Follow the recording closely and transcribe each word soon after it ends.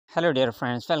Hello dear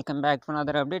friends, welcome back to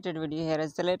another updated video. Here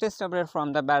is the latest update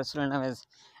from the Barcelona vs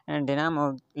and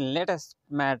Dinamo latest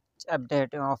match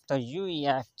update of the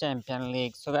UEFA Champions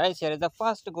League. So guys, here is the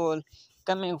first goal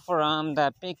coming from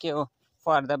the Pique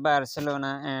for the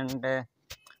Barcelona, and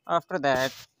after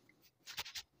that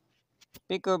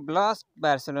Pique lost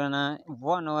Barcelona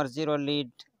 1-0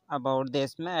 lead about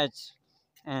this match,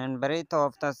 and breath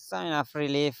of the sign of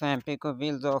relief, and Pico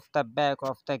wheels off the back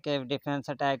of the cave defense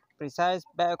attack, precise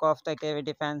back of the cave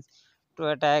defense to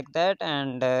attack that,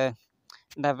 and the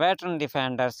veteran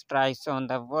defender strikes on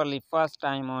the volley first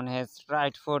time on his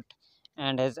right foot,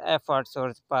 and his efforts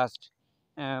was past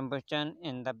Buchan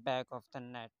in the back of the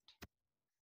net.